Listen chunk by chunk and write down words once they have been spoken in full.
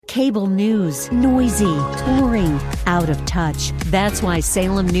Cable news, noisy, boring, out of touch. That's why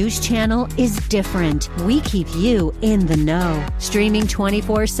Salem News Channel is different. We keep you in the know. Streaming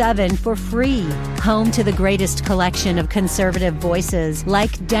 24/7 for free. Home to the greatest collection of conservative voices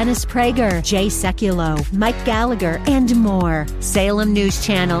like Dennis Prager, Jay Sekulow, Mike Gallagher, and more. Salem News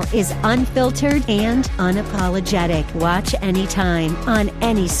Channel is unfiltered and unapologetic. Watch anytime, on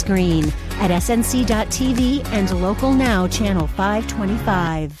any screen, at snc.tv and Local Now Channel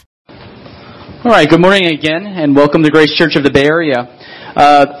 525. All right, good morning again, and welcome to Grace Church of the Bay Area.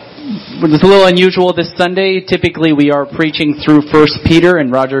 It's a little unusual this Sunday. Typically, we are preaching through 1 Peter,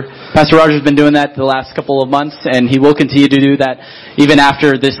 and Pastor Roger's been doing that the last couple of months, and he will continue to do that even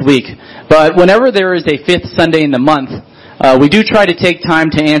after this week. But whenever there is a fifth Sunday in the month, we do try to take time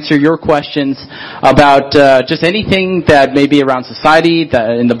to answer your questions about just anything that may be around society,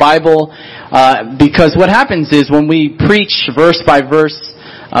 in the Bible, because what happens is when we preach verse by verse,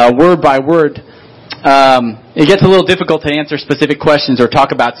 word by word, it gets a little difficult to answer specific questions or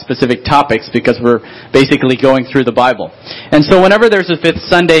talk about specific topics because we're basically going through the Bible. And so whenever there's a fifth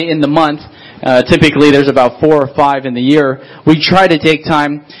Sunday in the month, typically there's about 4 or 5 in the year, we try to take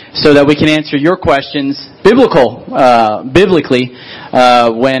time so that we can answer your questions biblically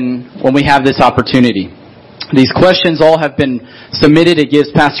when we have this opportunity. These questions all have been submitted. It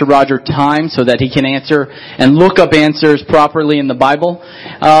gives Pastor Roger time so that he can answer and look up answers properly in the Bible.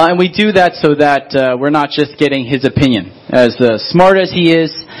 And we do that so that we're not just getting his opinion. As smart as he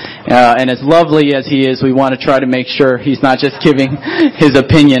is and as lovely as he is, we want to try to make sure he's not just giving his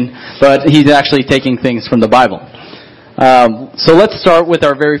opinion, but he's actually taking things from the Bible. So let's start with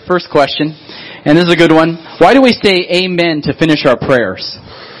our very first question. And this is a good one. Why do we say amen to finish our prayers?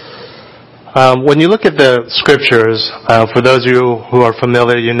 When you look at the scriptures, for those of you who are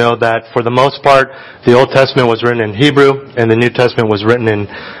familiar, you know that for the most part, the Old Testament was written in Hebrew and the New Testament was written in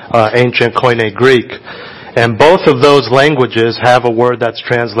ancient Koine Greek. And both of those languages have a word that's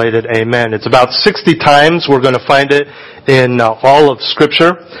translated amen. It's about 60 times. We're going to find it in all of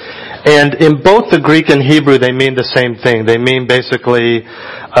Scripture. And in both the Greek and Hebrew, they mean the same thing. They mean basically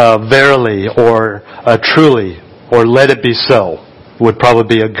verily or truly or let it be so. Would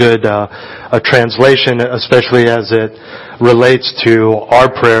probably be a good a translation, especially as it relates to our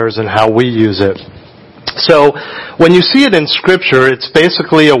prayers and how we use it. So when you see it in Scripture, it's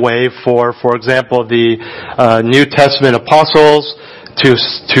basically a way for example, the New Testament apostles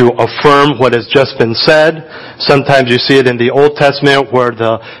to affirm what has just been said. Sometimes you see it in the Old Testament where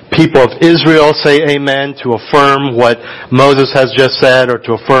the people of Israel say amen to affirm what Moses has just said or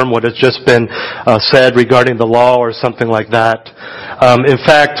to affirm what has just been said regarding the law or something like that. In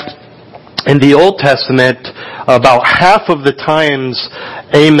fact, in the Old Testament, about half of the times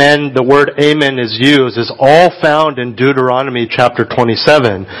amen, the word amen is used, is all found in Deuteronomy chapter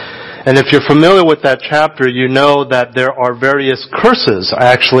 27. And if you're familiar with that chapter, you know that there are various curses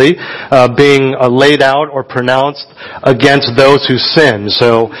actually being laid out or pronounced against those who sin.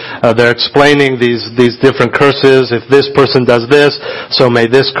 So they're explaining these different curses. If this person does this, so may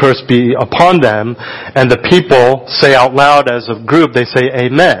this curse be upon them. And the people say out loud as a group, they say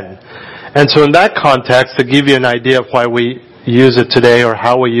amen. And so in that context, to give you an idea of why we use it today or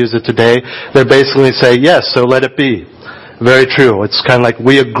how we use it today, they basically say, yes, so let it be. Very true. It's kind of like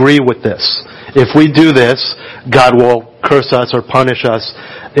we agree with this. If we do this, God will curse us or punish us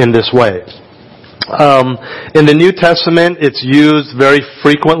in this way. In the New Testament, it's used very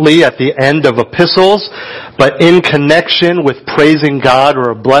frequently at the end of epistles, but in connection with praising God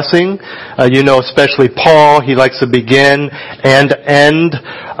or a blessing. Especially Paul, he likes to begin and end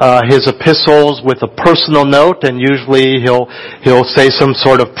his epistles with a personal note, and usually he'll say some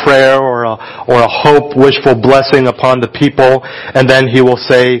sort of prayer or a hope, wishful blessing upon the people, and then he will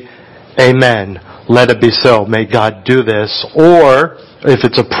say, amen. Let it be so. May God do this. Or, if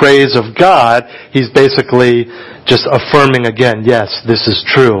it's a praise of God, he's basically just affirming again, yes, this is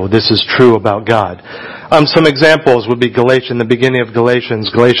true. This is true about God. Some examples would be the beginning of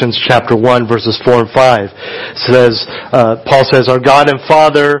Galatians chapter 1, verses 4 and 5. Paul says, our God and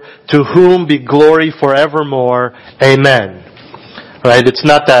Father, to whom be glory forevermore. Amen. Right? It's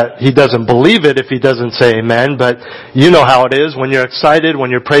not that he doesn't believe it if he doesn't say amen, but you know how it is. When you're excited,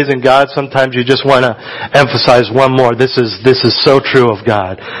 when you're praising God, sometimes you just want to emphasize one more. This is so true of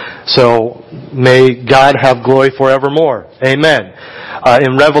God. So may God have glory forevermore. Amen.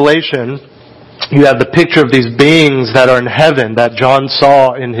 In Revelation, you have the picture of these beings that are in heaven that John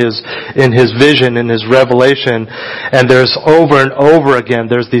saw in his vision, in his revelation. And there's over and over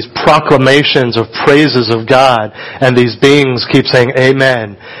again, there's these proclamations of praises of God. And these beings keep saying,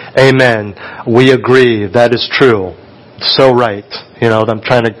 amen, amen. We agree. That is true. so right. I'm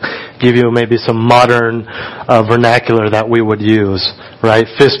trying to give you maybe some modern vernacular that we would use, right?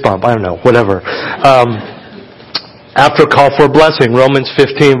 Fist bump, I don't know, whatever. After a call for a blessing, Romans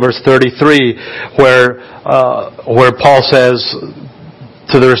 15 verse 33, where Paul says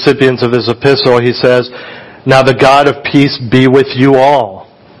to the recipients of his epistle, he says, "Now the God of peace be with you all.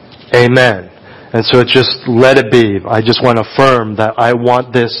 Amen." And so it's just let it be. I just want to affirm that I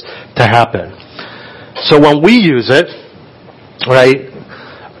want this to happen. So when we use it, right,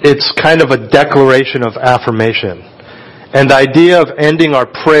 it's kind of a declaration of affirmation. And the idea of ending our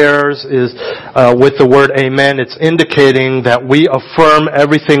prayers is with the word amen. It's indicating that we affirm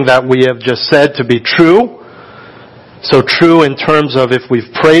everything that we have just said to be true. So true in terms of if we've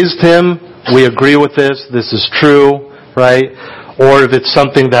praised Him, we agree with this is true, right? Or if it's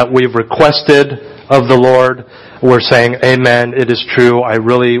something that we've requested of the Lord, we're saying, amen, it is true. I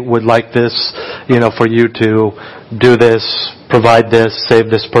really would like this, for you to do this, provide this,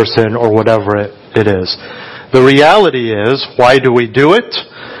 save this person, or whatever it is. The reality is, why do we do it?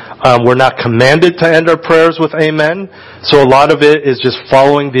 We're not commanded to end our prayers with amen. So a lot of it is just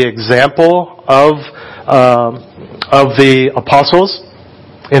following the example of the apostles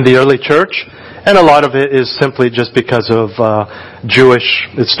in the early church. And a lot of it is simply just because of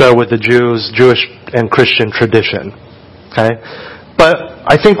it started with the Jewish and Christian tradition. Okay? But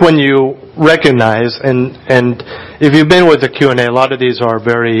I think when you recognize, and if you've been with the Q&A, a lot of these are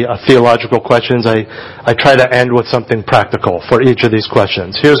very theological questions. I try to end with something practical for each of these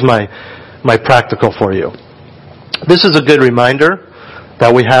questions. Here's my practical for you. This is a good reminder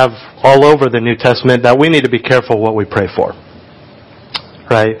that we have all over the New Testament that we need to be careful what we pray for.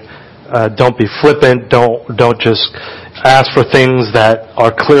 Right? Don't be flippant. Don't just ask for things that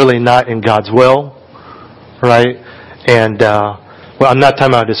are clearly not in God's will, right? And I'm not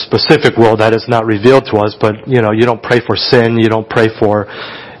talking about a specific will that is not revealed to us, but you don't pray for sin. You don't pray for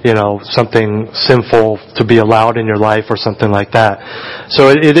something sinful to be allowed in your life or something like that. So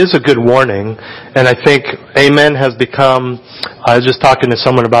it is a good warning, and I think amen has become. I was just talking to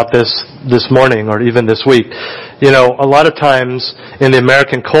someone about this morning or even this week. A lot of times in the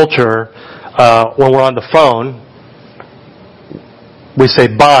American culture, when we're on the phone, we say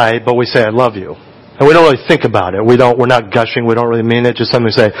bye, but we say I love you. And we don't really think about it. We're not gushing, we don't really mean it, just something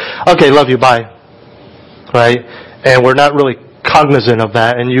we say, okay, love you, bye. Right? And we're not really cognizant of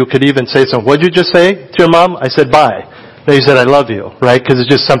that, and you could even say something, what'd you just say to your mom? I said bye. No, you said I love you, right? Because it's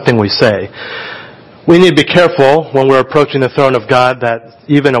just something we say. We need to be careful when we're approaching the throne of God that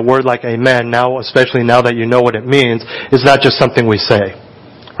even a word like amen, now, especially now that you know what it means, is not just something we say,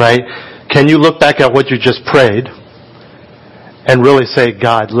 right? Can you look back at what you just prayed and really say,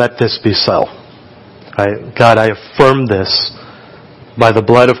 God, let this be so, right? God, I affirm this by the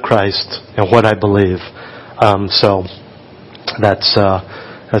blood of Christ and what I believe. So that's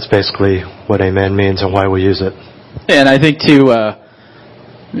basically what amen means and why we use it. And I think too,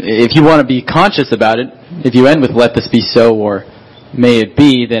 if you want to be conscious about it, if you end with let this be so or may it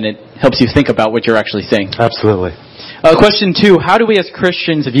be, then it helps you think about what you're actually saying. Absolutely. Question 2, how do we as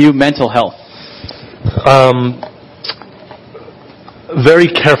Christians view mental health? Very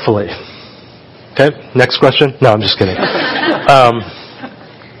carefully. Okay, next question? No, I'm just kidding.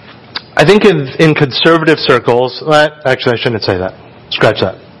 I think in conservative circles, actually I shouldn't say that. Scratch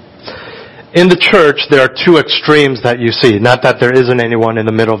that. In the church, there are two extremes that you see. Not that there isn't anyone in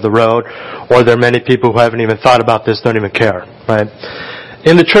the middle of the road, or there are many people who haven't even thought about this, don't even care, right?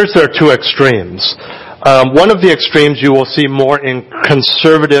 In the church, there are two extremes. One of the extremes you will see more in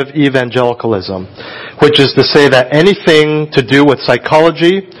conservative evangelicalism, which is to say that anything to do with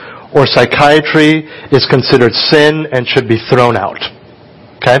psychology or psychiatry is considered sin and should be thrown out.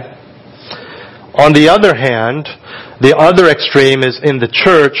 Okay? On the other hand, the other extreme is in the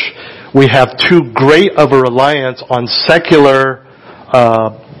church, we have too great of a reliance on secular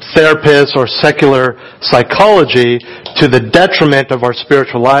therapists or secular psychology to the detriment of our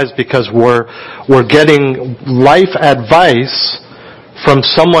spiritual lives because we're getting life advice from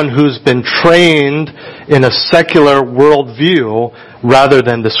someone who's been trained in a secular worldview rather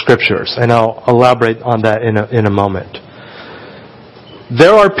than the scriptures. And I'll elaborate on that in a moment.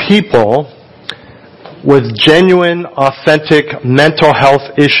 There are people with genuine, authentic mental health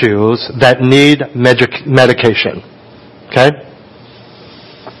issues that need medication. Okay?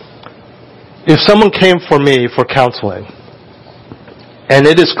 If someone came for me for counseling, and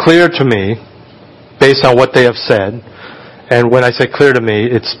it is clear to me, based on what they have said, and when I say clear to me,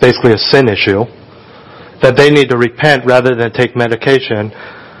 it's basically a sin issue, that they need to repent rather than take medication,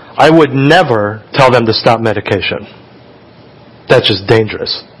 I would never tell them to stop medication. That's just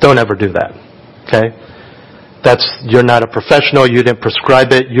dangerous. Don't ever do that. Okay? You're not a professional, you didn't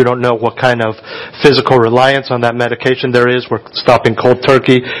prescribe it, you don't know what kind of physical reliance on that medication there is, where stopping cold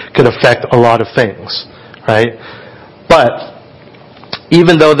turkey could affect a lot of things, right? But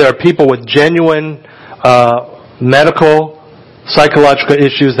even though there are people with genuine medical, psychological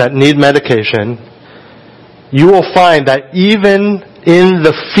issues that need medication, you will find that even in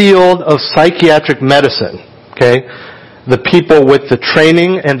the field of psychiatric medicine, okay, the people with the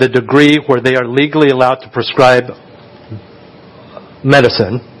training and the degree where they are legally allowed to prescribe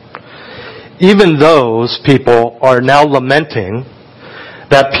medicine, even those people are now lamenting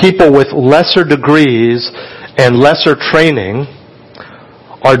that people with lesser degrees and lesser training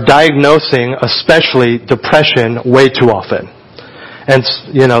are diagnosing especially depression way too often. And,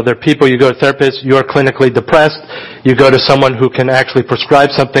 there are people, you go to therapists, you're clinically depressed. You go to someone who can actually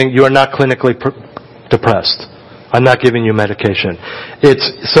prescribe something, you are not clinically depressed. I'm not giving you medication.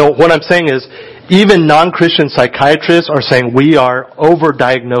 So what I'm saying is, even non-Christian psychiatrists are saying we are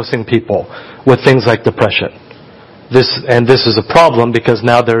over-diagnosing people with things like depression. This is a problem because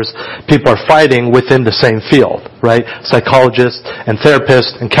now people are fighting within the same field, right? Psychologists and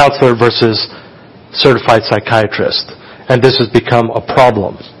therapists and counselor versus certified psychiatrist. And this has become a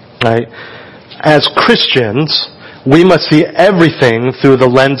problem, right? As Christians, we must see everything through the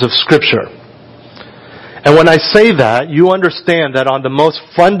lens of Scripture. And when I say that, you understand that on the most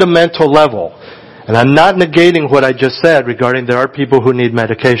fundamental level, and I'm not negating what I just said regarding there are people who need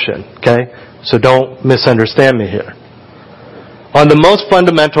medication, okay? So don't misunderstand me here. On the most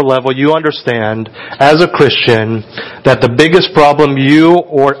fundamental level, you understand, as a Christian, that the biggest problem you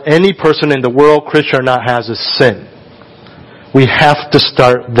or any person in the world, Christian or not, has is sin. We have to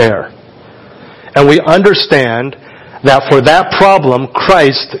start there. And we understand that for that problem,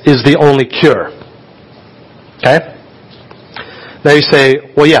 Christ is the only cure. Okay? Now you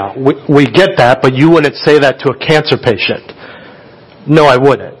say, well yeah, we get that, but you wouldn't say that to a cancer patient. No, I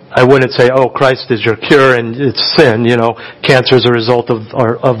wouldn't. I wouldn't say, oh, Christ is your cure and it's sin, cancer is a result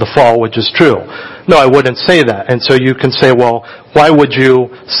of the fall, which is true. No, I wouldn't say that. And so you can say, well, why would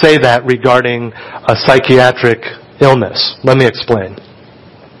you say that regarding a psychiatric illness? Let me explain.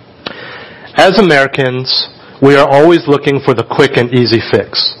 As Americans, we are always looking for the quick and easy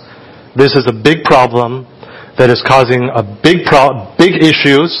fix. This is a big problem that is causing big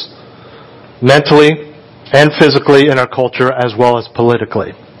issues mentally and physically in our culture as well as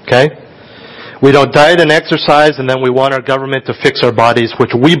politically. Okay? We don't diet and exercise and then we want our government to fix our bodies,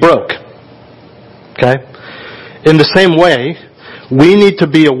 which we broke. Okay? In the same way, we need to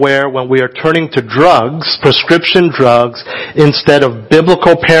be aware when we are turning to drugs, prescription drugs, instead of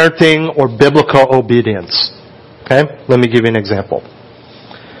biblical parenting or biblical obedience. Okay? Let me give you an example.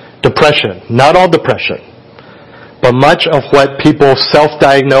 Depression. Not all depression. But much of what people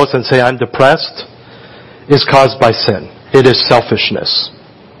self-diagnose and say, I'm depressed, is caused by sin. It is selfishness.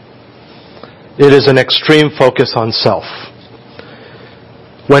 It is an extreme focus on self.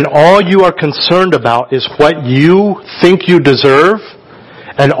 When all you are concerned about is what you think you deserve,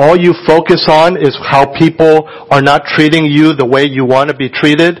 and all you focus on is how people are not treating you the way you want to be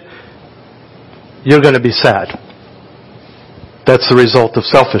treated, you're going to be sad. That's the result of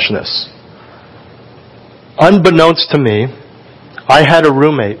selfishness. Unbeknownst to me, I had a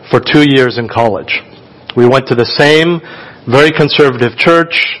roommate for 2 years in college. We went to the same very conservative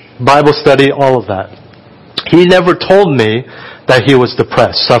church, Bible study, all of that. He never told me that he was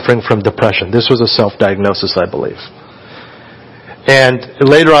depressed, suffering from depression. This was a self-diagnosis, I believe. And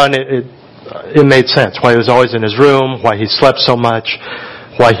later on, it made sense why he was always in his room, why he slept so much,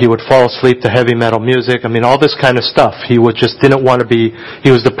 why he would fall asleep to heavy metal music. I mean, all this kind of stuff. He didn't want to be,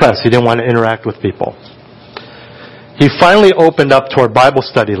 he was depressed. He didn't want to interact with people. He finally opened up to our Bible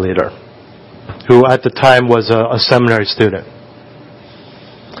study leader, who at the time was a seminary student.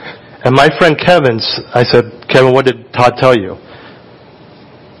 And my friend I said, Kevin, what did Todd tell you?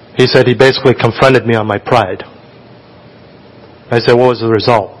 He said he basically confronted me on my pride. I said, what was the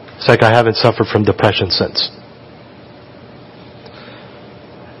result? It's like, I haven't suffered from depression since.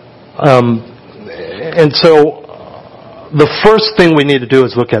 And so, the first thing we need to do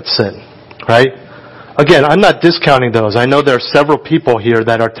is look at sin, right? Again, I'm not discounting those. I know there are several people here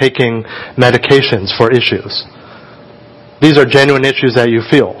that are taking medications for issues. These are genuine issues that you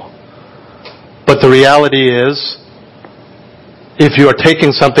feel. But the reality is, if you are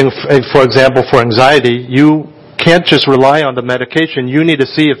taking something, for example, for anxiety, you can't just rely on the medication. You need to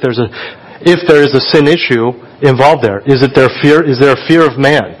see if there is a sin issue involved there. Is there a fear of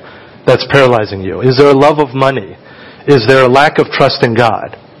man that's paralyzing you? Is there a love of money? Is there a lack of trust in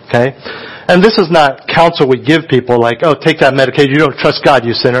God? Okay? And this is not counsel we give people like, oh, take that medication, you don't trust God,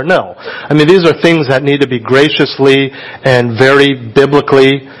 you sinner. No. I mean, these are things that need to be graciously and very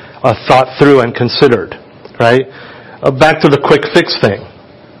biblically thought through and considered, right? Back to the quick fix thing,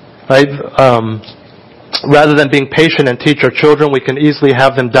 right? Rather than being patient and teach our children, we can easily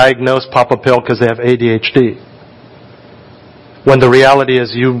have them diagnose, pop a pill because they have ADHD. When the reality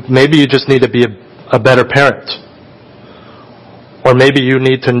is maybe you just need to be a better parent. Or maybe you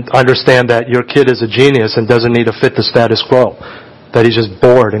need to understand that your kid is a genius and doesn't need to fit the status quo. That he's just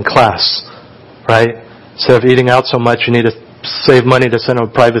bored in class, right? Instead of eating out so much, you need to save money to send him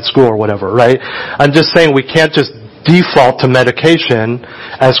to private school or whatever, right? I'm just saying we can't just default to medication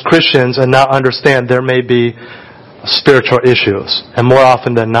as Christians and not understand there may be spiritual issues. And more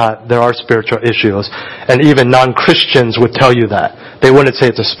often than not, there are spiritual issues. And even non-Christians would tell you that. They wouldn't say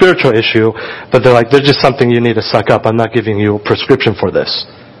it's a spiritual issue, but they're like, there's just something you need to suck up. I'm not giving you a prescription for this.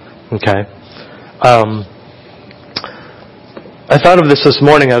 Okay? I thought of this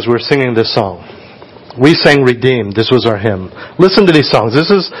morning as we were singing this song. We sang Redeemed. This was our hymn. Listen to these songs.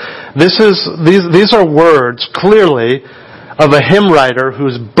 These are words clearly of a hymn writer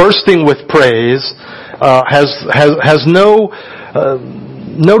who's bursting with praise, has no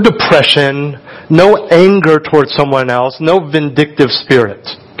depression, no anger towards someone else, no vindictive spirit.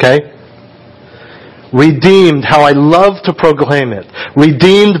 Okay? Redeemed, how I love to proclaim it.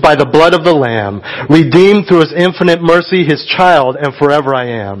 Redeemed by the blood of the Lamb. Redeemed through His infinite mercy, His child, and forever I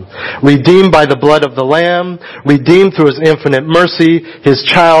am. Redeemed by the blood of the Lamb. Redeemed through His infinite mercy, His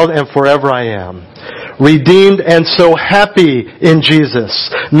child, and forever I am. Redeemed and so happy in Jesus.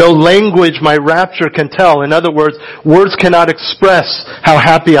 No language my rapture can tell. In other words, words cannot express how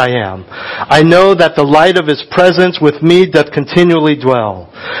happy I am. I know that the light of His presence with me doth continually dwell.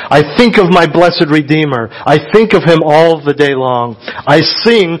 I think of my blessed Redeemer. I think of Him all the day long. I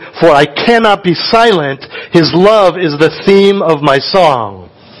sing, for I cannot be silent. His love is the theme of my song.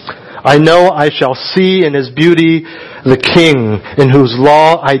 I know I shall see in His beauty the King, in whose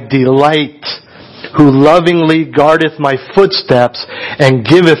law I delight, who lovingly guardeth my footsteps and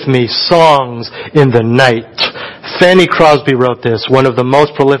giveth me songs in the night. Fanny Crosby wrote this. One of the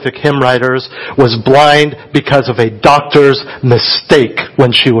most prolific hymn writers, was blind because of a doctor's mistake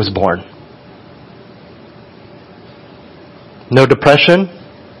when she was born. No depression,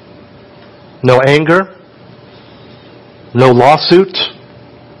 no anger, no lawsuit,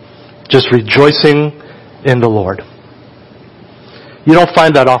 just rejoicing in the Lord. You don't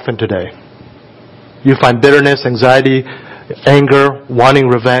find that often today. You find bitterness, anxiety, anger, wanting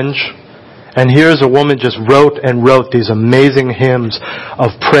revenge. And here's a woman just wrote and wrote these amazing hymns of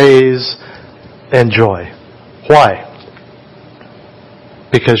praise and joy. Why?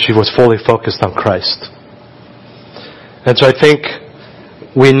 Because she was fully focused on Christ. And so I think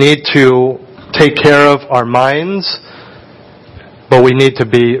we need to take care of our minds, but we need to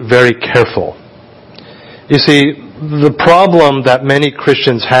be very careful. You see, the problem that many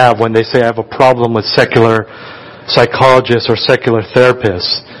Christians have when they say I have a problem with secular psychologists or secular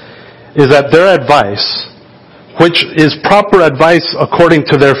therapists is that their advice, which is proper advice according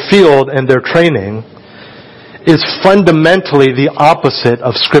to their field and their training, is fundamentally the opposite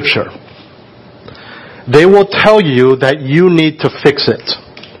of Scripture. They will tell you that you need to fix it.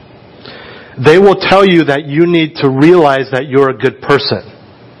 They will tell you that you need to realize that you're a good person.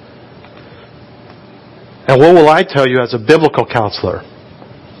 And what will I tell you as a biblical counselor?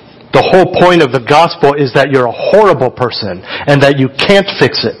 The whole point of the gospel is that you're a horrible person and that you can't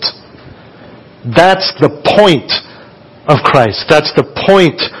fix it. That's the point of Christ. That's the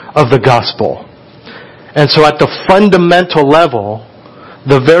point of the gospel. And so at the fundamental level,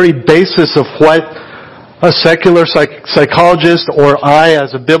 the very basis of what a secular psychologist or I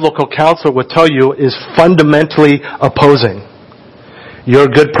as a biblical counselor would tell you is fundamentally opposing. You're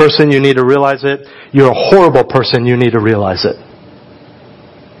a good person, you need to realize it. You're a horrible person, you need to realize it.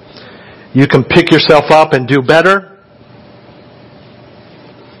 You can pick yourself up and do better.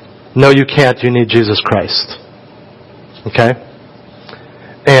 No, you can't. You need Jesus Christ. Okay?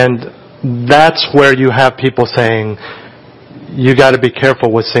 And that's where you have people saying, you got to be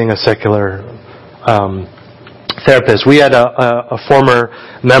careful with seeing a secular therapist. We had a former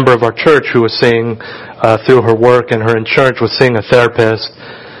member of our church who was seeing, through her work and her insurance, was seeing a therapist.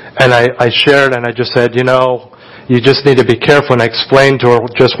 And I shared and I just said, you just need to be careful. And I explained to her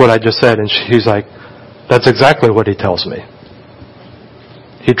just what I just said. And she's like, that's exactly what he tells me.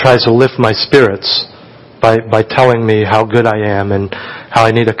 He tries to lift my spirits by telling me how good I am and how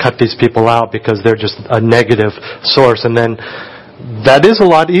I need to cut these people out because they're just a negative source. And then that is a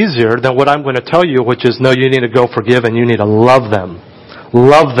lot easier than what I'm going to tell you, which is, no, you need to go forgive and you need to love them.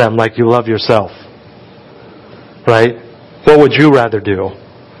 love them like you love yourself. Right? What would you rather do?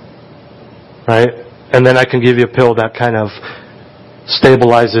 Right? And then I can give you a pill that kind of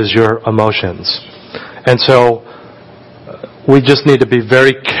stabilizes your emotions. And so we just need to be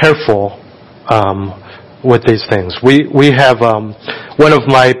very careful with these things. We have one of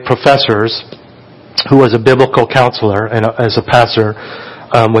my professors who was a biblical counselor and as a pastor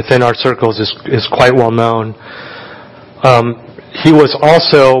within our circles is quite well known. He was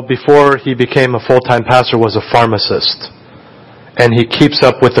also, before he became a full-time pastor, was a pharmacist. And he keeps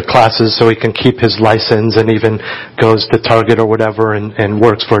up with the classes so he can keep his license and even goes to Target or whatever and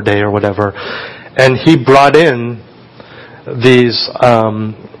works for a day or whatever. And he brought in these,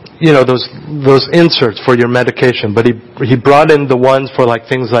 those inserts for your medication. But he brought in the ones for like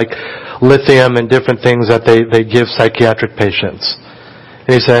things like lithium and different things that they give psychiatric patients.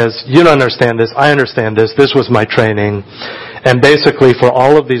 And he says, you don't understand this. I understand this. This was my training. And basically for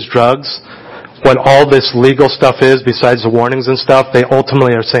all of these drugs, what all this legal stuff is, besides the warnings and stuff, they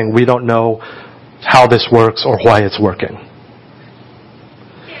ultimately are saying, we don't know how this works or why it's working.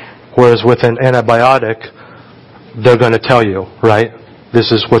 Whereas with an antibiotic, they're going to tell you, right?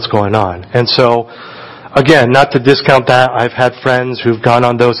 This is what's going on. And so, again, not to discount that, I've had friends who've gone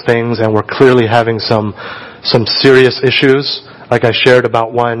on those things and were clearly having some serious issues. Like I shared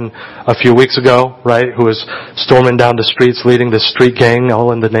about one a few weeks ago, right, who was storming down the streets, leading the street gang,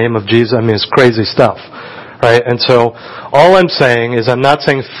 all in the name of Jesus. I mean, it's crazy stuff, right? And so, all I'm saying is I'm not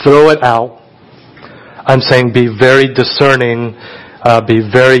saying throw it out. I'm saying be very discerning, be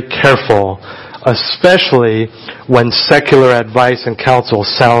very careful, especially when secular advice and counsel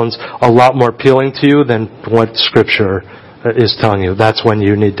sounds a lot more appealing to you than what Scripture is telling you. That's when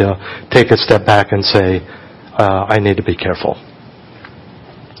you need to take a step back and say, I need to be careful.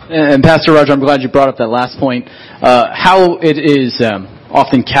 And Pastor Roger, I'm glad you brought up that last point. How it is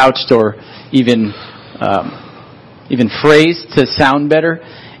often couched or even phrased to sound better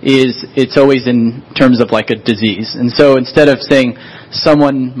is it's always in terms of like a disease. And so instead of saying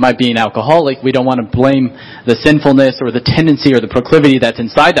someone might be an alcoholic, we don't want to blame the sinfulness or the tendency or the proclivity that's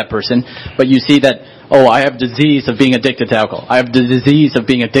inside that person, but you see that, oh, I have disease of being addicted to alcohol. I have the disease of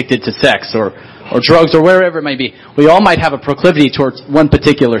being addicted to sex or drugs or wherever it may be. We all might have a proclivity towards one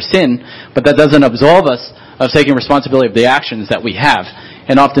particular sin, but that doesn't absolve us of taking responsibility of the actions that we have.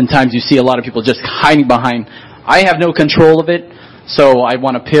 And oftentimes you see a lot of people just hiding behind, I have no control of it, so I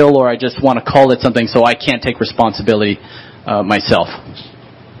want a pill or I just want to call it something so I can't take responsibility myself.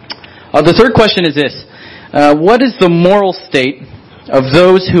 The third question is this. What is the moral state of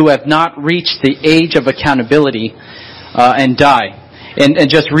those who have not reached the age of accountability and die? And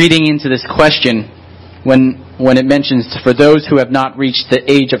just reading into this question, when it mentions for those who have not reached the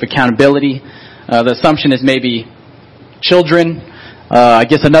age of accountability, the assumption is maybe children. I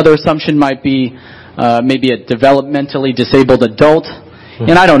guess another assumption might be maybe a developmentally disabled adult.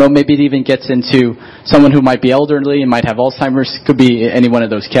 And I don't know, maybe it even gets into someone who might be elderly and might have Alzheimer's. Could be any one of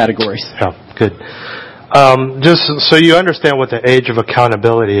those categories. Yeah, good. Just so you understand what the age of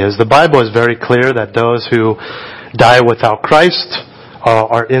accountability is, the Bible is very clear that those who die without Christ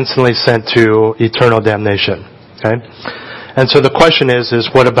are instantly sent to eternal damnation. Okay? And so the question is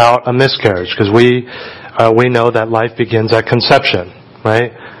what about a miscarriage? Because we know that life begins at conception,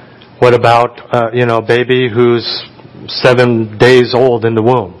 right? What about, a baby who's 7 days old in the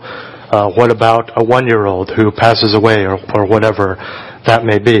womb? What about a 1-year-old who passes away or whatever that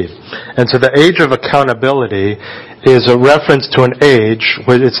may be? And so the age of accountability is a reference to an age.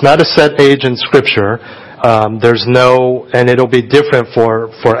 It's not a set age in Scripture. There's no, and it'll be different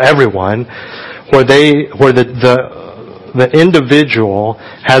for everyone, where the individual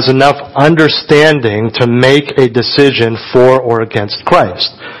has enough understanding to make a decision for or against Christ.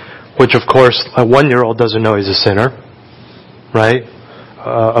 Which, of course, a 1-year-old doesn't know he's a sinner, right?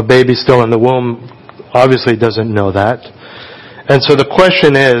 A baby still in the womb obviously doesn't know that. And so the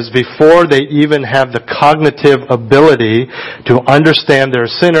question is, before they even have the cognitive ability to understand they're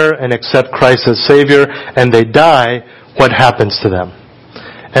a sinner and accept Christ as Savior, and they die, what happens to them?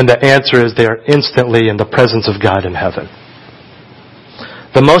 And the answer is they are instantly in the presence of God in heaven.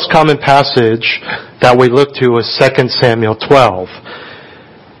 The most common passage that we look to is 2 Samuel 12.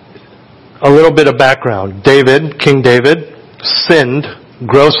 A little bit of background. King David, sinned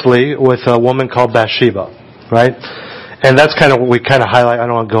grossly with a woman called Bathsheba, right? And that's kind of what we kind of highlight. I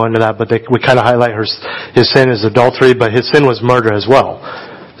don't want to go into that, but we kind of highlight his sin is adultery, but his sin was murder as well.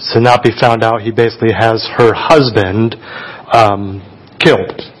 To not be found out, he basically has her husband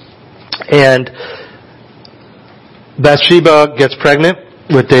killed. And Bathsheba gets pregnant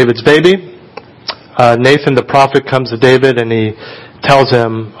with David's baby. Nathan the prophet comes to David and he tells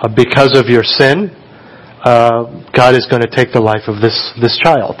him, because of your sin, God is going to take the life of this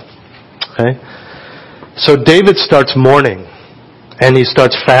child. Okay? So David starts mourning, and he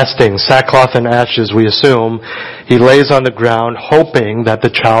starts fasting, sackcloth and ashes, we assume. He lays on the ground, hoping that the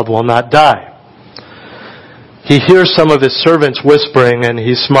child will not die. He hears some of his servants whispering, and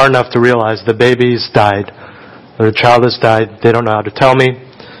he's smart enough to realize the baby's died, or the child has died. They don't know how to tell me.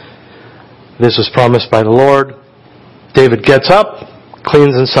 This was promised by the Lord. David gets up,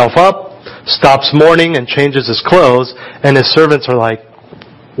 cleans himself up, stops mourning, and changes his clothes, and his servants are like,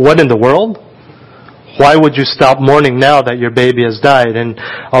 what in the world? Why would you stop mourning now that your baby has died? And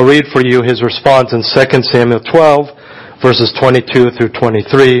I'll read for you his response in 2 Samuel 12, verses 22 through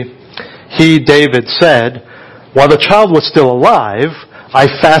 23. He, David, said, while the child was still alive, I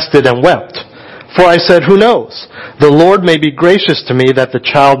fasted and wept. For I said, who knows? The Lord may be gracious to me that the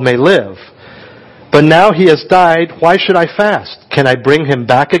child may live. But now he has died, why should I fast? Can I bring him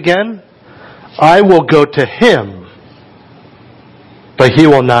back again? I will go to him, but he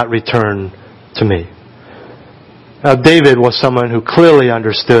will not return to me. Now David was someone who clearly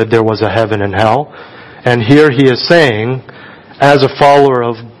understood there was a heaven and hell. And here he is saying, as a follower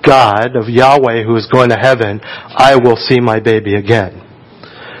of God, of Yahweh who is going to heaven, I will see my baby again.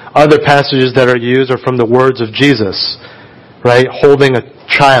 Other passages that are used are from the words of Jesus, right? Holding a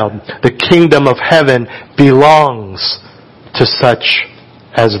child. The kingdom of heaven belongs to such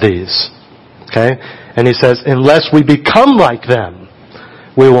as these. Okay? And he says, unless we become like them,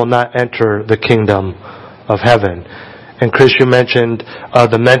 we will not enter the kingdom of heaven. And Chris, you mentioned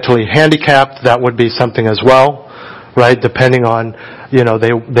the mentally handicapped. That would be something as well, right? Depending on,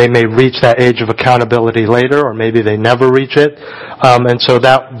 they may reach that age of accountability later, or maybe they never reach it. And so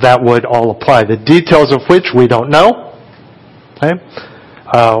that would all apply. The details of which we don't know. Okay?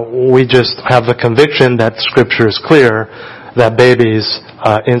 We just have the conviction that Scripture is clear that babies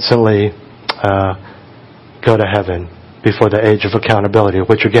instantly go to heaven before the age of accountability,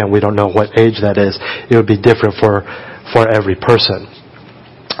 which again, we don't know what age that is. It would be different for every person.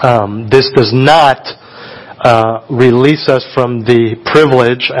 This does not release us from the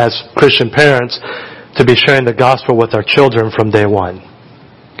privilege as Christian parents to be sharing the gospel with our children from day one.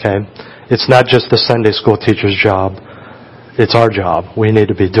 Okay? It's not just the Sunday school teacher's job. It's our job. We need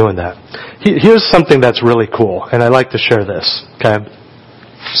to be doing that. Here's something that's really cool, and I like to share this. Okay?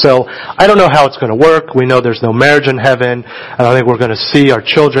 So, I don't know how it's going to work. We know there's no marriage in heaven. I don't think we're going to see our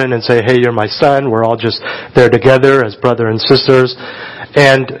children and say, hey, you're my son. We're all just there together as brother and sisters.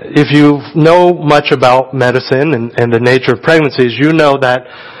 And if you know much about medicine and the nature of pregnancies, you know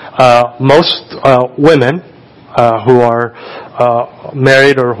that most women who are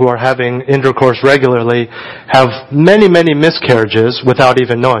married or who are having intercourse regularly have many, many miscarriages without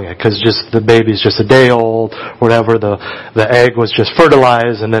even knowing it, because just the baby's just a day old, whatever, the egg was just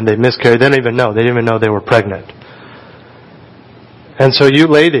fertilized and then they miscarried. They didn't even know. They didn't even know they were pregnant. And so you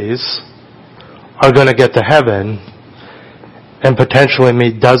ladies are going to get to heaven and potentially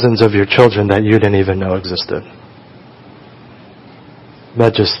meet dozens of your children that you didn't even know existed.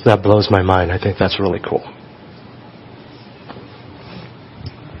 That blows my mind. I think that's really cool.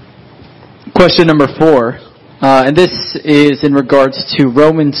 Question number 4, and this is in regards to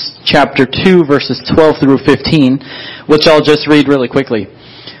Romans chapter 2, verses 12 through 15, which I'll just read really quickly.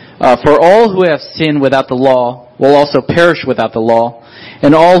 For all who have sinned without the law will also perish without the law,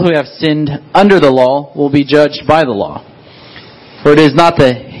 and all who have sinned under the law will be judged by the law. For it is not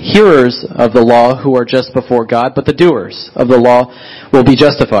the hearers of the law who are just before God, but the doers of the law will be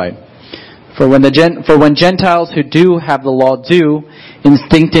justified. For when Gentiles who do have the law do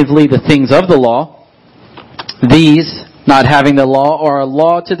instinctively the things of the law, these, not having the law, are a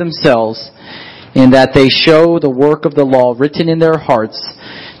law to themselves, in that they show the work of the law written in their hearts,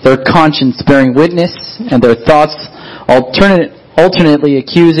 their conscience bearing witness, and their thoughts alternately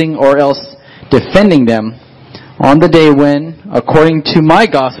accusing or else defending them, on the day when, according to my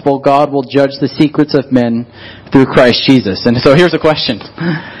gospel, God will judge the secrets of men through Christ Jesus. And so here's a question.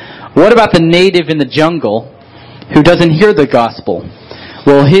 What about the native in the jungle who doesn't hear the gospel?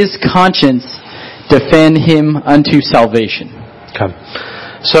 Will his conscience defend him unto salvation? Okay.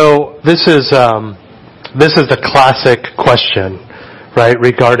 So this is the classic question, right?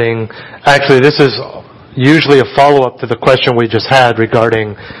 Regarding, actually, this is usually a follow-up to the question we just had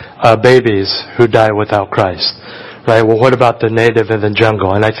regarding babies who die without Christ, right? Well, what about the native in the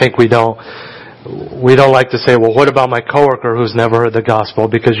jungle? And I think we don't like to say, well, what about my coworker who's never heard the gospel?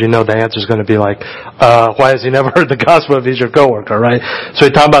 Because the answer is going to be like, why has he never heard the gospel if he's your coworker, right? So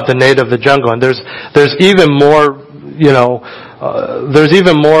we talk about the native of the jungle, and there's even more, there's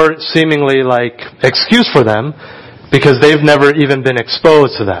even more seemingly like excuse for them, because they've never even been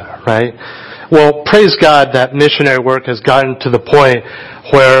exposed to that, right? Well, praise God that missionary work has gotten to the point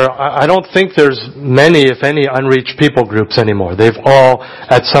where I don't think there's many, if any, unreached people groups anymore. They've all,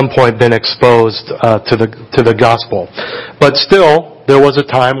 at some point, been exposed to the gospel. But still, there was a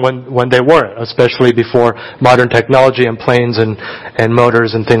time when they weren't, especially before modern technology and planes and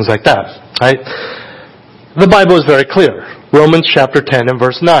motors and things like that, right? The Bible is very clear. Romans chapter 10 and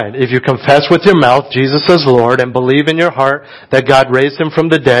verse 9. If you confess with your mouth Jesus as Lord and believe in your heart that God raised him from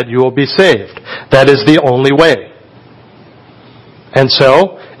the dead, you will be saved. That is the only way. And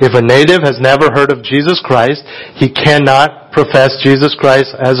so, if a native has never heard of Jesus Christ, he cannot profess Jesus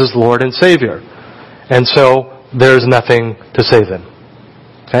Christ as his Lord and Savior. And so, there's nothing to save him.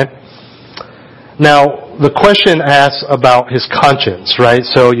 Okay? Now, the question asks about his conscience, right?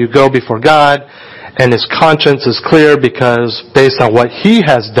 So you go before God, and his conscience is clear because based on what he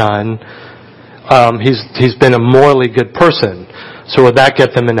has done, he's been a morally good person. So would that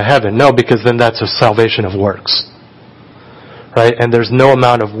get them into heaven? No, because then that's a salvation of works. Right? And there's no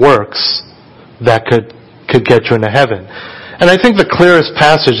amount of works that could get you into heaven. And I think the clearest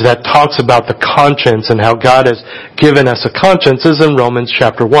passage that talks about the conscience and how God has given us a conscience is in Romans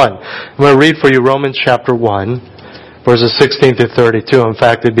chapter 1. I'm going to read for you Romans chapter 1. Verses 16 through 32. In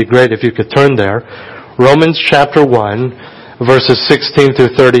fact, it'd be great if you could turn there. Romans chapter 1, verses 16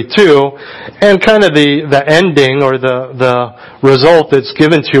 through 32. And kind of the ending or the result that's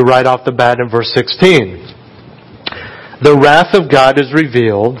given to you right off the bat in verse 16. The wrath of God is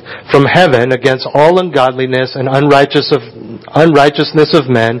revealed from heaven against all ungodliness and unrighteousness of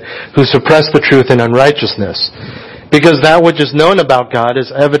men who suppress the truth in unrighteousness. Because that which is known about God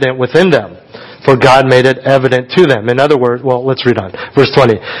is evident within them. For God made it evident to them. In other words, well, let's read on. Verse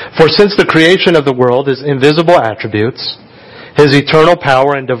 20. For since the creation of the world, his invisible attributes, his eternal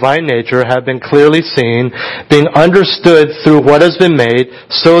power and divine nature have been clearly seen, being understood through what has been made,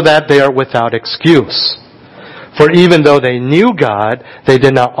 so that they are without excuse. For even though they knew God, they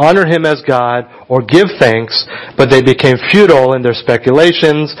did not honor him as God or give thanks, but they became futile in their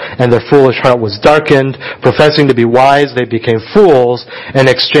speculations, and their foolish heart was darkened. Professing to be wise, they became fools, and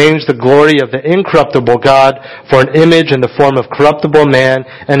exchanged the glory of the incorruptible God for an image in the form of corruptible man,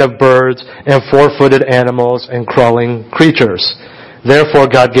 and of birds, and four-footed animals, and crawling creatures. Therefore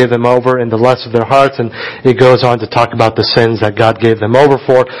God gave them over in the lust of their hearts, and it goes on to talk about the sins that God gave them over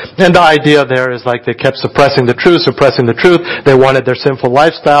for. And the idea there is like they kept suppressing the truth. They wanted their sinful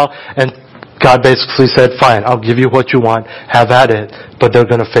lifestyle, and God basically said, fine, I'll give you what you want, have at it, but they're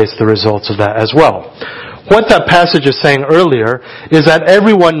going to face the results of that as well. What that passage is saying earlier is that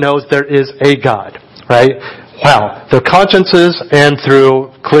everyone knows there is a God, right? Wow. Their consciences and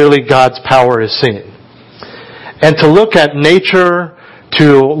through clearly God's power is seen. And to look at nature,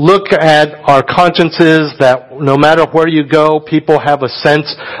 to look at our consciences, that no matter where you go, people have a sense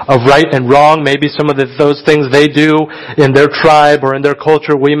of right and wrong. Maybe some of those things they do in their tribe or in their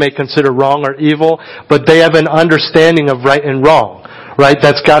culture we may consider wrong or evil, but they have an understanding of right and wrong. Right?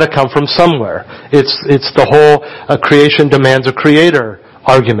 That's got to come from somewhere. It's the whole creation demands a creator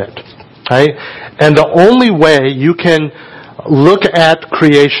argument. Right? And the only way you can look at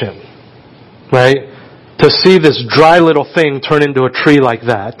creation, right, to see this dry little thing turn into a tree like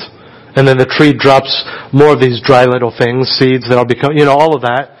that, and then the tree drops more of these dry little things, seeds that'll become, all of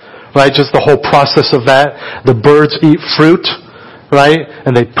that, right? Just the whole process of that. The birds eat fruit, right?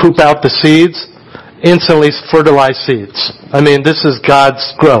 And they poop out the seeds, instantly fertilize seeds. I mean, this is God's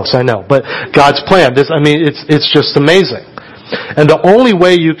gross, I know, but God's plan. It's just amazing. And the only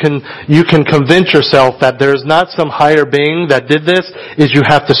way you can convince yourself that there's not some higher being that did this is you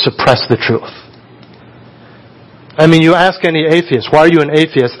have to suppress the truth. I mean, you ask any atheist, why are you an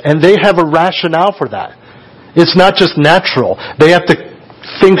atheist? And they have a rationale for that. It's not just natural. They have to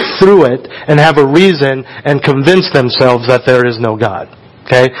think through it and have a reason and convince themselves that there is no God.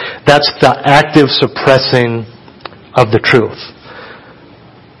 Okay? That's the active suppressing of the truth.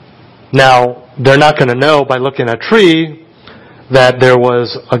 Now, they're not going to know by looking at a tree that there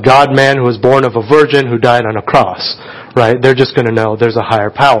was a God-man who was born of a virgin who died on a cross. Right? They're just going to know there's a higher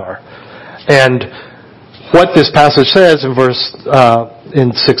power. And what this passage says in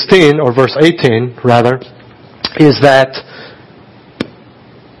in 16, or verse 18, rather, is that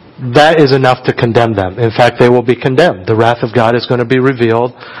is enough to condemn them. In fact, they will be condemned. The wrath of God is going to be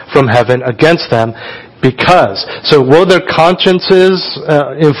revealed from heaven against them because. So will their consciences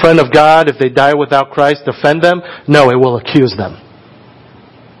in front of God, if they die without Christ, defend them? No, it will accuse them.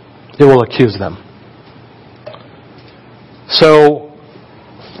 It will accuse them. So,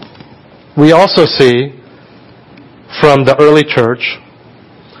 we also see from the early church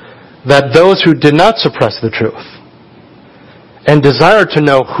that those who did not suppress the truth, and desire to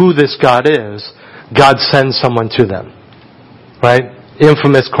know who this God is, God sends someone to them. Right?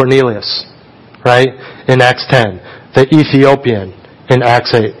 Infamous Cornelius, right? In Acts 10. The Ethiopian in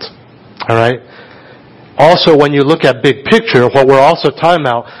Acts 8. Alright? Also, when you look at big picture, what we're also talking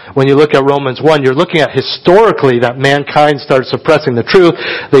about, when you look at Romans 1, you're looking at historically that mankind started suppressing the truth.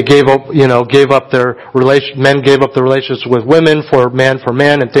 They gave up men gave up the relationships with women for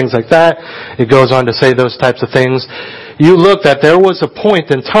man, and things like that. It goes on to say those types of things. You look that there was a point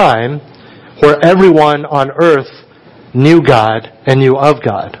in time where everyone on earth knew God and knew of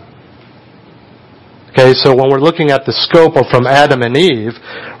God. Okay, so when we're looking at the scope of from Adam and Eve,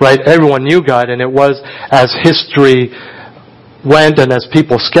 right, everyone knew God, and it was as history went and as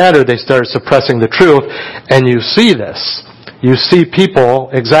people scattered, they started suppressing the truth, and you see this. You see people,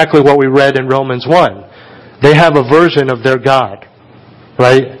 exactly what we read in Romans 1. They have a version of their God,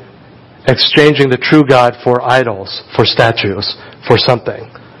 right? Exchanging the true God for idols, for statues, for something.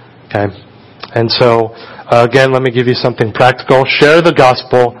 Okay? And so, again, let me give you something practical. Share the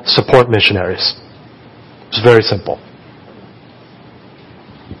gospel, support missionaries. It's very simple.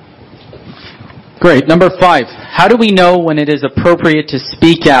 Great. Number 5. How do we know when it is appropriate to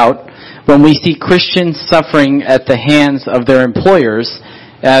speak out when we see Christians suffering at the hands of their employers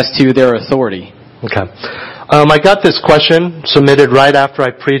as to their authority? Okay. I got this question submitted right after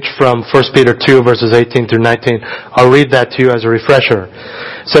I preached from 1 Peter 2 verses 18 through 19. I'll read that to you as a refresher.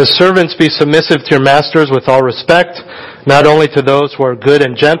 It says, "Servants, be submissive to your masters with all respect, not only to those who are good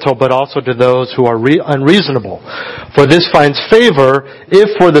and gentle, but also to those who are unreasonable. For this finds favor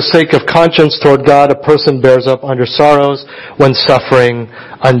if for the sake of conscience toward God a person bears up under sorrows when suffering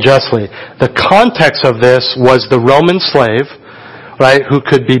unjustly." The context of this was the Roman slave, right, who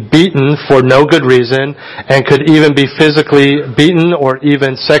could be beaten for no good reason and could even be physically beaten or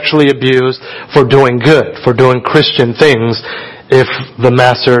even sexually abused for doing good, for doing Christian things if the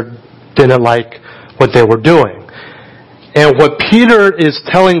master didn't like what they were doing. And what Peter is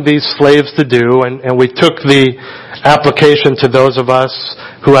telling these slaves to do, and we took the application to those of us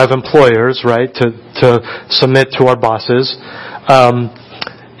who have employers, right, to submit to our bosses,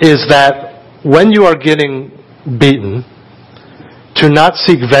 is that when you are getting beaten, to not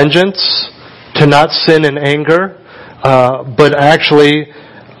seek vengeance, to not sin in anger, but actually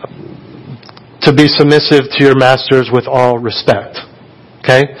to be submissive to your masters with all respect.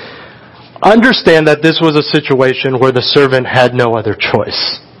 Okay? Understand that this was a situation where the servant had no other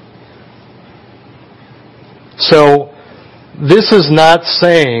choice. So, this is not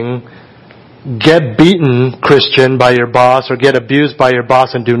saying get beaten, Christian, by your boss or get abused by your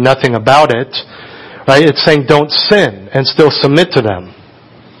boss and do nothing about it. Right? It's saying don't sin and still submit to them.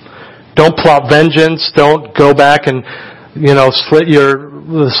 Don't plot vengeance. Don't go back and, slit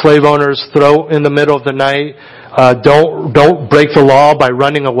the slave owner's throat in the middle of the night. Don't break the law by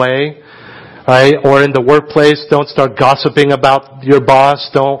running away. Right? Or in the workplace, don't start gossiping about your boss.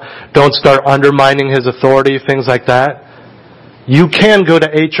 Don't start undermining his authority, things like that. You can go to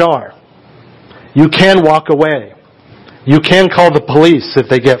HR. You can walk away. You can call the police if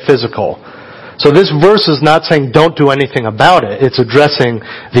they get physical. So this verse is not saying don't do anything about it. It's addressing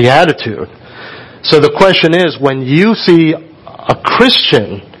the attitude. So the question is, when you see a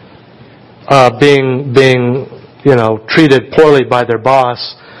Christian being treated poorly by their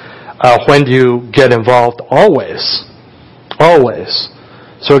boss, when do you get involved? Always. Always.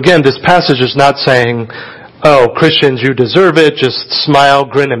 So again, this passage is not saying, oh, Christians, you deserve it, just smile,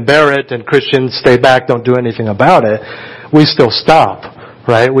 grin, and bear it, and Christians, stay back, don't do anything about it. We still stop.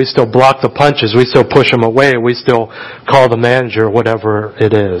 Right? We still block the punches. We still push them away. We still call the manager, whatever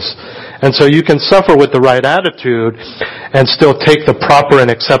it is. And so you can suffer with the right attitude and still take the proper and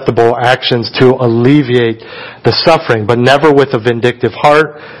acceptable actions to alleviate the suffering, but never with a vindictive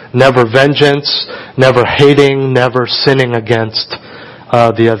heart, never vengeance, never hating, never sinning against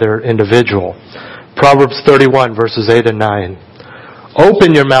the other individual. Proverbs 31 verses 8 and 9.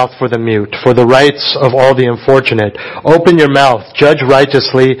 Open your mouth for the mute, for the rights of all the unfortunate. Open your mouth, judge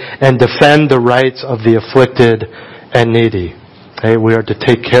righteously, and defend the rights of the afflicted and needy. Okay, we are to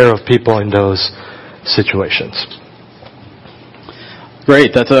take care of people in those situations.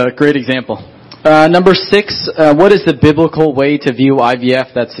 Great, that's a great example. Number 6, what is the biblical way to view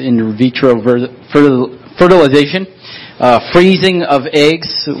IVF? That's in vitro fertilization. Freezing of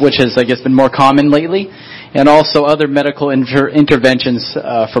eggs, which has, I guess, been more common lately. And also other medical interventions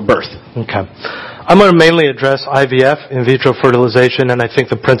for birth. Okay. I'm going to mainly address IVF, in vitro fertilization, and I think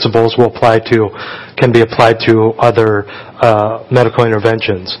the principles can be applied to other medical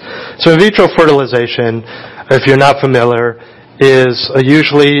interventions. So in vitro fertilization, if you're not familiar, is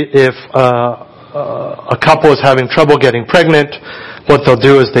usually if a couple is having trouble getting pregnant, what they'll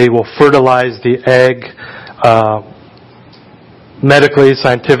do is they will fertilize the egg medically,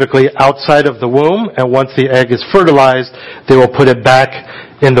 scientifically outside of the womb, and once the egg is fertilized, they will put it back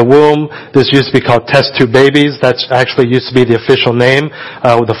in the womb. This used to be called test tube babies. That's actually used to be the official name.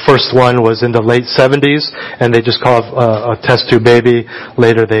 The first one was in the late 70s, and they just called it a test tube baby.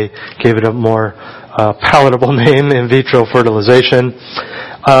 Later they gave it a more palatable name, in vitro fertilization.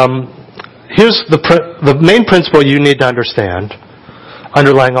 Here's the main principle you need to understand,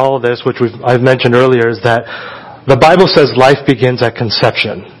 underlying all of this, which I've mentioned earlier, is that the Bible says life begins at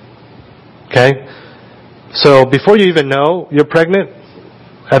conception. Okay? So before you even know you're pregnant,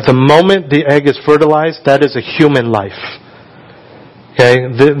 at the moment the egg is fertilized, that is a human life. Okay?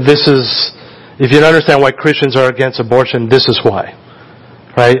 This is, if you don't understand why Christians are against abortion, this is why.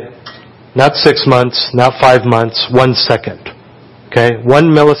 Right? Not 6 months, not 5 months, 1 second. Okay? 1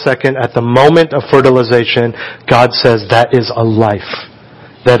 millisecond at the moment of fertilization, God says that is a life.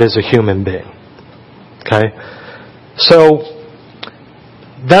 That is a human being. Okay? So,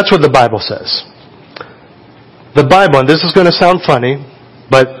 that's what the Bible says. The Bible, and this is going to sound funny,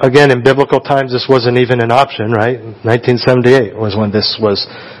 but again, in biblical times, this wasn't even an option, right? 1978 was when this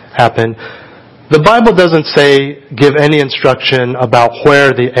happened. The Bible doesn't say, give any instruction about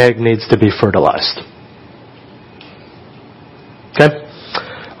where the egg needs to be fertilized. Okay?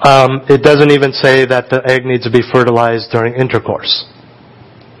 It doesn't even say that the egg needs to be fertilized during intercourse.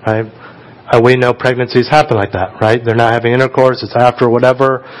 Right? We know pregnancies happen like that, right? They're not having intercourse, it's after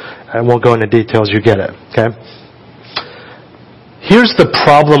whatever. I won't go into details, you get it. Okay? Here's the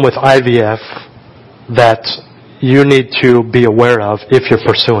problem with IVF that you need to be aware of if you're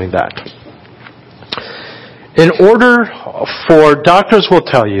pursuing that. In order for, doctors will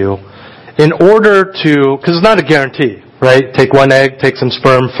tell you, in order to, because it's not a guarantee, right? Take one egg, take some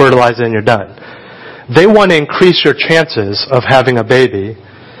sperm, fertilize it, and you're done. They want to increase your chances of having a baby,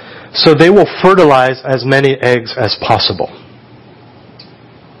 so they will fertilize as many eggs as possible.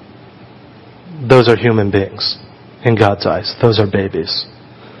 Those are human beings in God's eyes. Those are babies.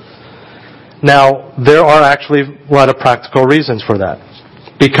 Now, there are actually a lot of practical reasons for that.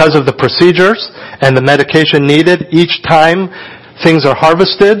 Because of the procedures and the medication needed each time things are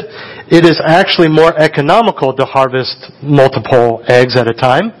harvested, it is actually more economical to harvest multiple eggs at a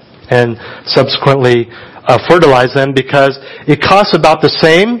time and subsequently fertilize them, because it costs about the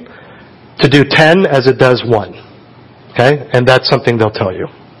same to do 10 as it does 1. Okay? And that's something they'll tell you.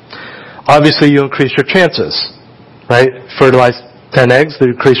 Obviously, you increase your chances, right? Fertilize 10 eggs, they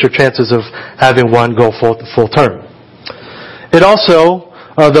increase your chances of having one go full term. It also,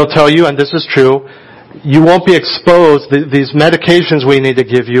 they'll tell you, and this is true, you won't be exposed. These medications we need to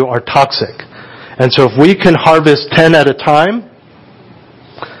give you are toxic. And so if we can harvest 10 at a time,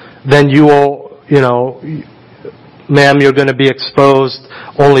 then you will, ma'am, you're going to be exposed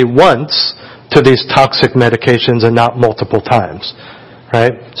only once to these toxic medications and not multiple times.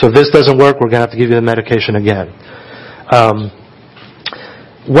 Right? So if this doesn't work, we're going to have to give you the medication again.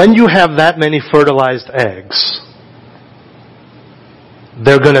 When you have that many fertilized eggs,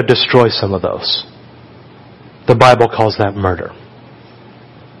 they're going to destroy some of those. The Bible calls that murder.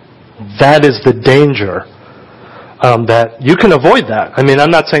 That is the danger, that you can avoid that. I mean, I'm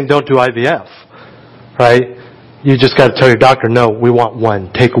not saying don't do IVF, right? You just got to tell your doctor, no, we want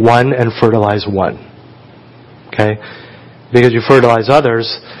one. Take one and fertilize one. Okay? Because you fertilize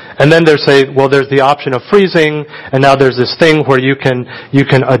others. And then they say, well, there's the option of freezing, and now there's this thing where you can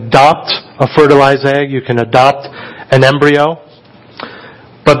adopt a fertilized egg, you can adopt an embryo.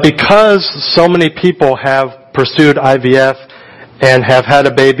 But because so many people have pursued IVF and have had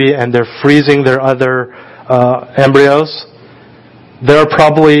a baby and they're freezing their other embryos, there are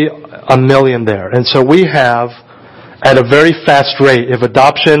probably 1 million there. And so we have, at a very fast rate, if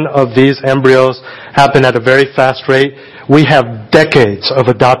adoption of these embryos happen at a very fast rate, we have decades of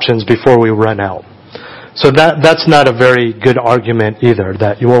adoptions before we run out. So that's not a very good argument either,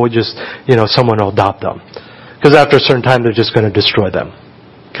 that someone will adopt them. Because after a certain time, they're just going to destroy them.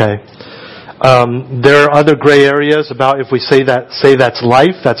 Okay? There are other gray areas about if we say that's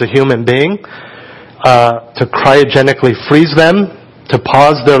life, that's a human being, to cryogenically freeze them, to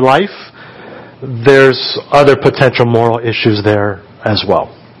pause their life, there's other potential moral issues there as well.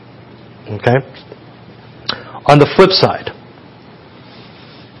 Okay? On the flip side,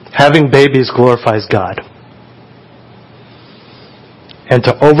 having babies glorifies God. And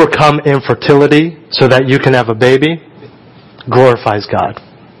to overcome infertility so that you can have a baby glorifies God.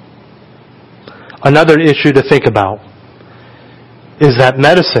 Another issue to think about is that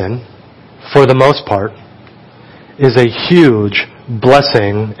medicine, for the most part, is a huge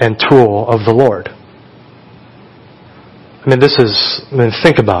blessing and tool of the Lord.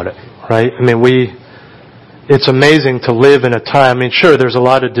 Think about it, right? It's amazing to live in a time, sure, there's a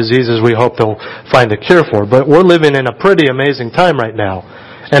lot of diseases we hope they'll find a cure for, but we're living in a pretty amazing time right now.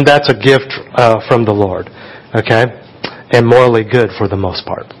 And that's a gift from the Lord, okay? And morally good for the most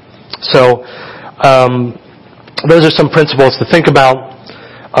part. So, those are some principles to think about.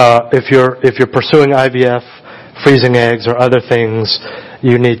 If you're pursuing IVF, freezing eggs, or other things,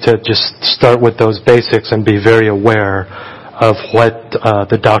 you need to just start with those basics and be very aware of what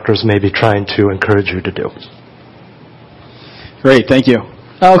the doctors may be trying to encourage you to do. Great, thank you.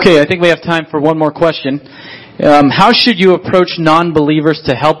 Okay, I think we have time for one more question. How should you approach non-believers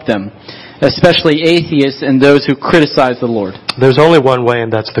to help them, especially atheists and those who criticize the Lord? There's only one way,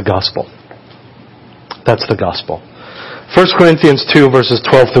 and that's the gospel. That's the gospel. 1 Corinthians 2, verses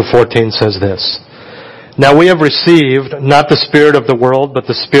 12 through 14 says this. Now we have received not the spirit of the world, but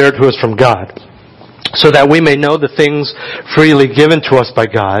the Spirit who is from God, so that we may know the things freely given to us by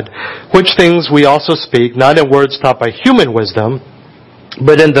God, which things we also speak, not in words taught by human wisdom,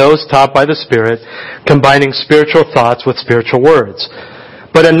 but in those taught by the Spirit, combining spiritual thoughts with spiritual words.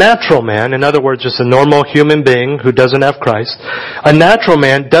 But a natural man, in other words, just a normal human being who doesn't have Christ, a natural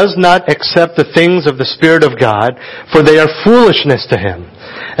man does not accept the things of the Spirit of God, for they are foolishness to him.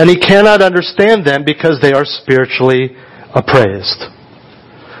 And he cannot understand them because they are spiritually appraised.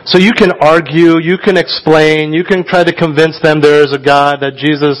 So you can argue, you can explain, you can try to convince them there is a God, that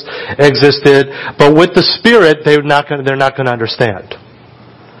Jesus existed, but with the Spirit, they're not going to understand.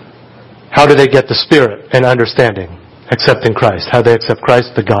 How do they get the Spirit and understanding? Accepting Christ. How do they accept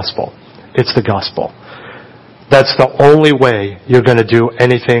Christ? The gospel. It's the gospel. That's the only way you're going to do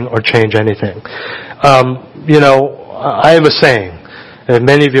anything or change anything. I have a saying that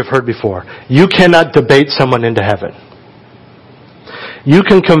many of you have heard before. You cannot debate someone into heaven. You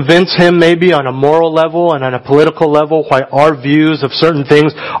can convince him maybe on a moral level and on a political level why our views of certain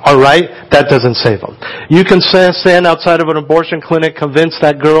things are right. That doesn't save him. You can stand outside of an abortion clinic, convince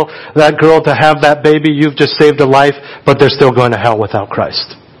that girl to have that baby. You've just saved a life, but they're still going to hell without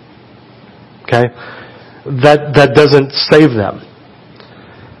Christ. Okay? That doesn't save them.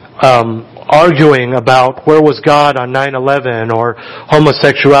 Arguing about where was God on 9/11 or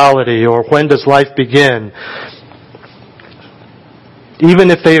homosexuality or when does life begin.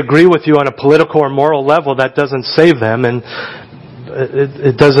 Even if they agree with you on a political or moral level, that doesn't save them, and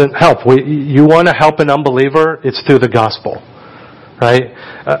it doesn't help. You want to help an unbeliever, it's through the gospel, right?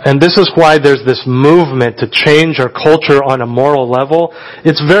 And this is why there's this movement to change our culture on a moral level.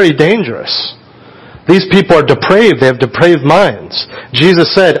 It's very dangerous. These people are depraved. They have depraved minds.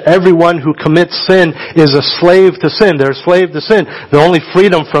 Jesus said, everyone who commits sin is a slave to sin. They're a slave to sin. The only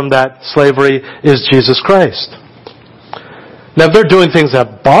freedom from that slavery is Jesus Christ. Now, if they're doing things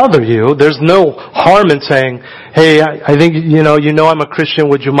that bother you, there's no harm in saying, hey, I think, you know I'm a Christian.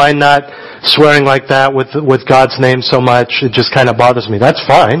 Would you mind not swearing like that with God's name so much? It just kind of bothers me. That's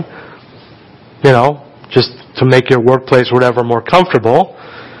fine. Just to make your workplace or whatever more comfortable.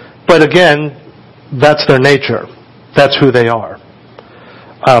 But again, that's their nature. That's who they are.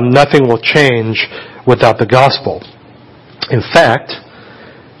 Nothing will change without the gospel. In fact,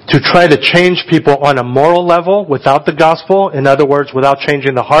 to try to change people on a moral level without the gospel, in other words, without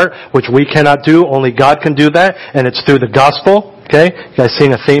changing the heart, which we cannot do, only God can do that, and it's through the gospel. Okay? You guys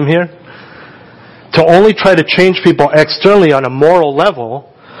seeing a theme here? To only try to change people externally on a moral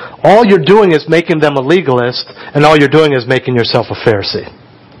level, all you're doing is making them a legalist, and all you're doing is making yourself a Pharisee.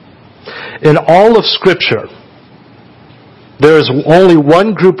 In all of Scripture, there is only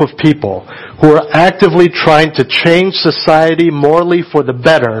one group of people who are actively trying to change society morally for the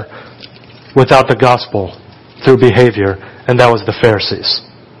better without the gospel through behavior, and that was the Pharisees.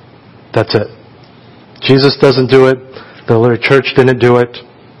 That's it. Jesus doesn't do it. The early church didn't do it.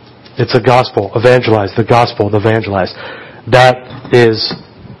 It's the gospel. Evangelize. The gospel. Evangelize. That is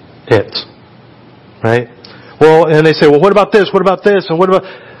it. Right? Well, and they say, well, what about this? What about this? And what about...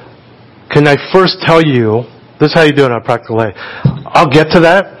 Can I first tell you, this is how you do it on a practical way. I'll get to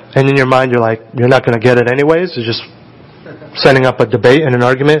that, and in your mind you're like, you're not going to get it anyways. It's just setting up a debate and an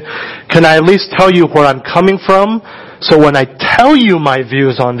argument. Can I at least tell you where I'm coming from? So when I tell you my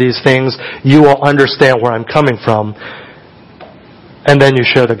views on these things, you will understand where I'm coming from. And then you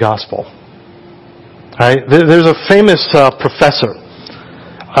share the gospel. Right? There's a famous professor.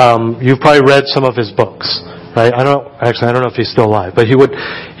 You've probably read some of his books. Right? I don't know if he's still alive, but he would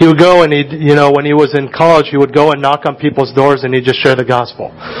go and when he was in college, he would go and knock on people's doors and he'd just share the gospel.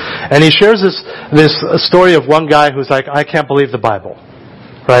 And he shares this story of one guy who's like, I can't believe the Bible.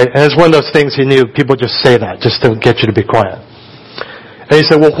 right? And it's one of those things he knew people just say that just to get you to be quiet. And he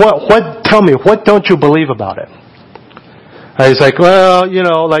said, well, tell me, what don't you believe about it? And he's like, well,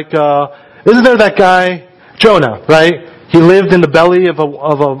 isn't there that guy, Jonah, right? He lived in the belly of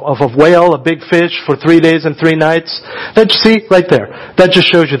a whale, a big fish, for 3 days and 3 nights. See, right there. That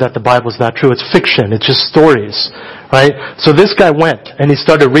just shows you that the Bible's not true. It's fiction. It's just stories, right? So this guy went and he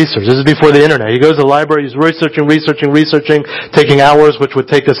started research. This is before the internet. He goes to the library. He's researching, taking hours, which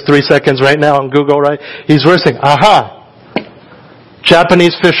would take us 3 seconds right now on Google, right? He's researching.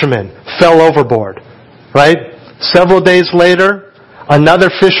 Japanese fisherman fell overboard, right? Several days later, another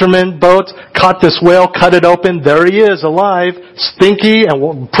fisherman boat caught this whale, cut it open. There he is, alive, stinky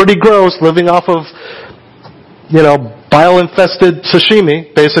and pretty gross, living off of, bile-infested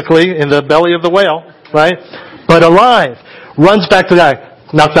sashimi, basically, in the belly of the whale, right? But alive. Runs back to the guy.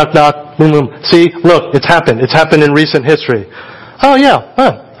 Knock, knock, knock. Boom, boom. See, look, it's happened. It's happened in recent history. Oh,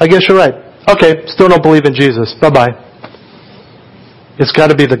 yeah. I guess you're right. Okay, still don't believe in Jesus. Bye-bye. It's got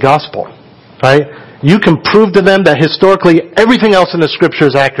to be the gospel, right? You can prove to them that historically everything else in the Scripture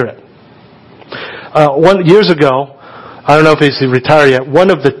is accurate. Years ago, I don't know if he's retired yet,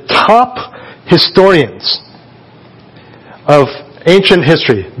 one of the top historians of ancient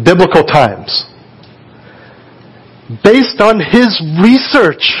history, biblical times, based on his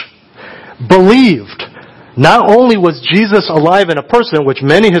research, believed not only was Jesus alive in a person, which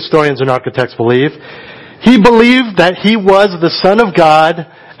many historians and architects believe, he believed that he was the Son of God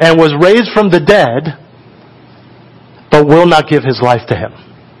and was raised from the dead, but will not give his life to him.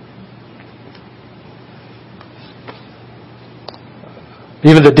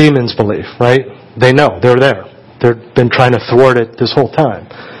 Even the demons believe, right? They know. They're there. They've been trying to thwart it this whole time.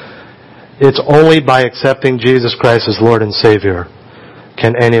 It's only by accepting Jesus Christ as Lord and Savior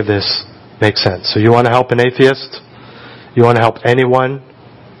can any of this make sense. So you want to help an atheist? You want to help anyone?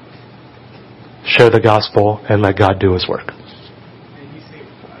 Share the gospel and let God do His work. Did you say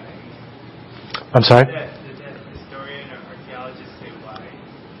why? I'm sorry? Did that historian or archaeologist say why?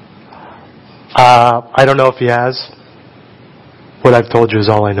 I don't know if he has. What I've told you is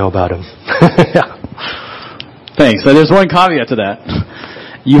all I know about him. Yeah. Thanks. So there's one caveat to that.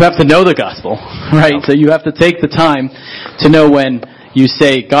 You have to know the gospel, right? So you have to take the time to know when you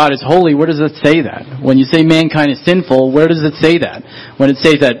say God is holy, where does it say that? When you say mankind is sinful, where does it say that? When it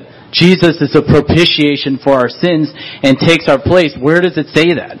says that Jesus is a propitiation for our sins and takes our place, where does it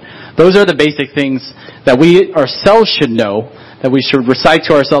say that? Those are the basic things that we ourselves should know, that we should recite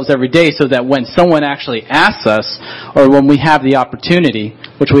to ourselves every day, so that when someone actually asks us, or when we have the opportunity,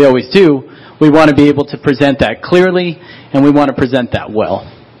 which we always do, we want to be able to present that clearly, and we want to present that well.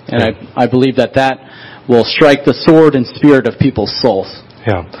 And I believe that will strike the sword and spirit of people's souls.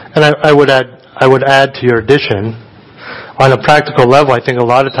 Yeah. And I would add to your addition, on a practical level, I think a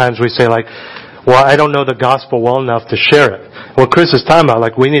lot of times we say well, I don't know the gospel well enough to share it. What Chris is talking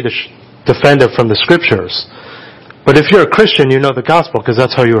about, we need to defend it from the Scriptures. But if you're a Christian, you know the gospel because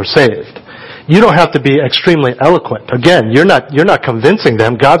that's how you were saved. You don't have to be extremely eloquent. Again, you're not convincing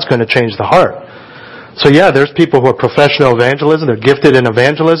them. God's going to change the heart. So yeah, there's people who are professional evangelism, they're gifted in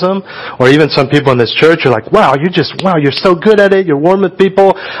evangelism, or even some people in this church are like, wow, you're so good at it, you're warm with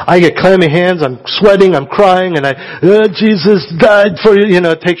people, I get clammy hands, I'm sweating, I'm crying, and Jesus died for you,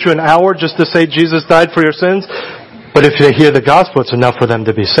 it takes you an hour just to say Jesus died for your sins. But if they hear the gospel, it's enough for them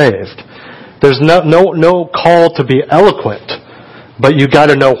to be saved. There's no call to be eloquent, but you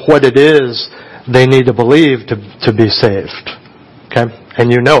gotta know what it is they need to believe to be saved. Okay?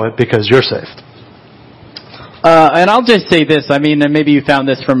 And you know it because you're saved. And I'll just say this, and maybe you found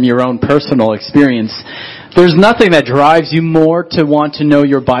this from your own personal experience. There's nothing that drives you more to want to know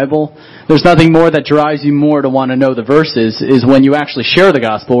your Bible. There's nothing more that drives you more to want to know the verses is when you actually share the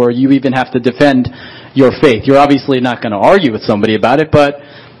gospel, or you even have to defend your faith. You're obviously not going to argue with somebody about it, but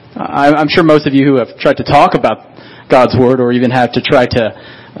I'm sure most of you who have tried to talk about God's Word, or even have to try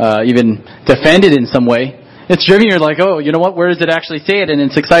to even defend it in some way, it's driven you're like, oh, you know what, where does it actually say it? And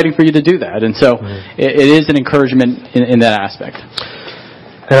it's exciting for you to do that. And so it is an encouragement in that aspect.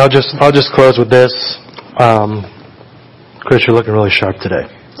 And I'll just close with this. Chris, you're looking really sharp today.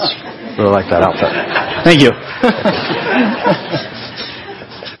 Really like that outfit. Thank you.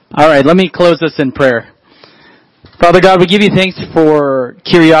 All right, let me close this in prayer. Father God, we give you thanks for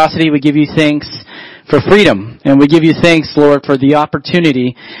curiosity. We give you thanks for freedom. And we give you thanks, Lord, for the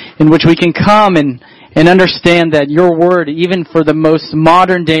opportunity in which we can come and understand that your word, even for the most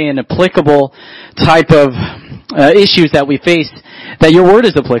modern day and applicable type of issues that we face, that your word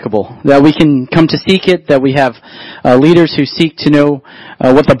is applicable, that we can come to seek it, that we have leaders who seek to know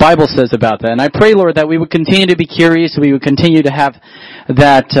what the Bible says about that. And I pray, Lord, that we would continue to be curious, we would continue to have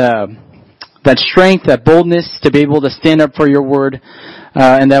that strength, that boldness to be able to stand up for your word,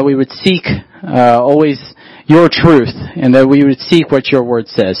 and that we would seek always your truth, and that we would seek what your word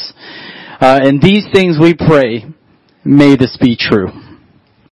says. And these things we pray, may this be true.